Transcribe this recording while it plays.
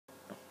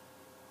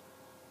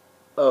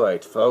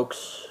Alright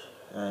folks,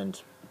 and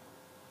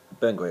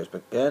Ben Gray's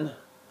begin,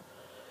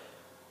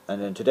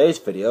 and in today's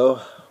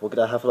video we're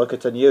going to have a look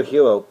at a new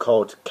hero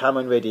called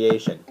Cameron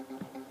Radiation.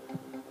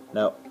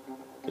 Now,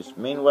 his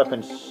main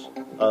weapons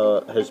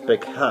are his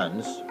big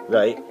hands,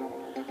 right,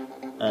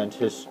 and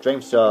his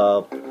strengths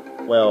are,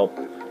 well,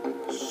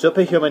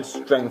 superhuman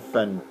strength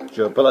and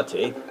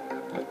durability,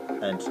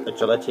 and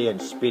agility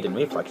and speed and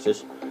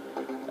reflexes,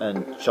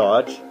 and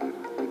charge,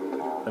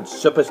 and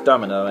super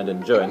stamina and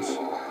endurance.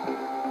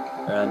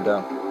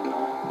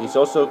 And he's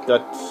also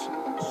got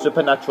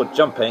supernatural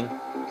jumping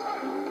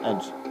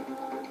and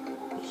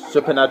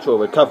supernatural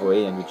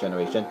recovery and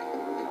regeneration.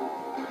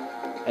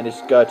 And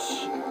he's got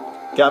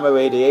gamma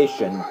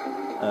radiation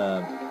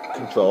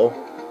control.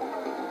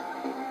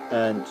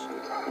 And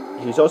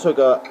he's also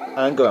got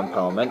anger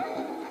empowerment.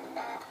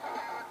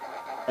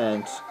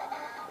 And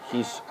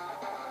he's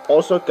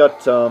also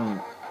got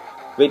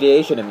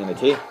radiation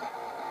immunity,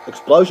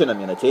 explosion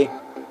immunity,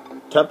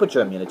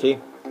 temperature immunity,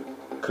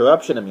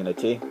 corruption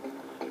immunity,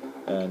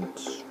 and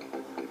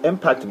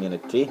impact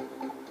immunity,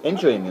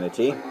 injury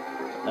immunity,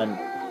 and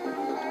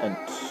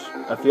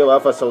a few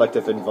other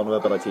selective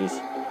invulnerabilities.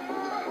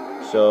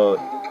 So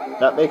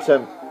that makes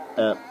him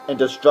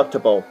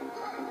indestructible.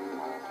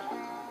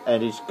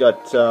 And he's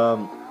got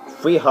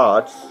 3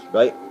 hearts,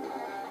 right,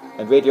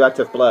 and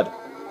radioactive blood.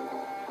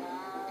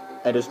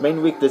 And his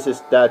main weakness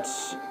is that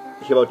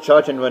he will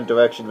charge in one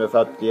direction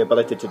without the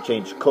ability to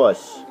change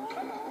course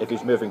if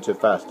he's moving too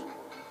fast.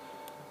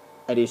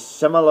 And he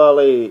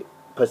similarly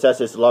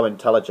possesses low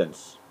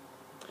intelligence,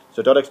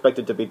 so don't expect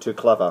him to be too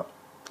clever.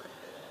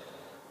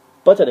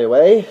 But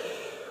anyway,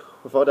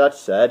 with all that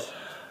said,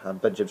 I'm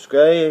Ben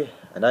Gray,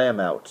 and I am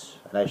out,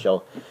 and I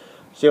shall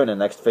see you in the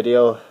next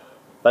video.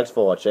 Thanks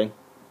for watching.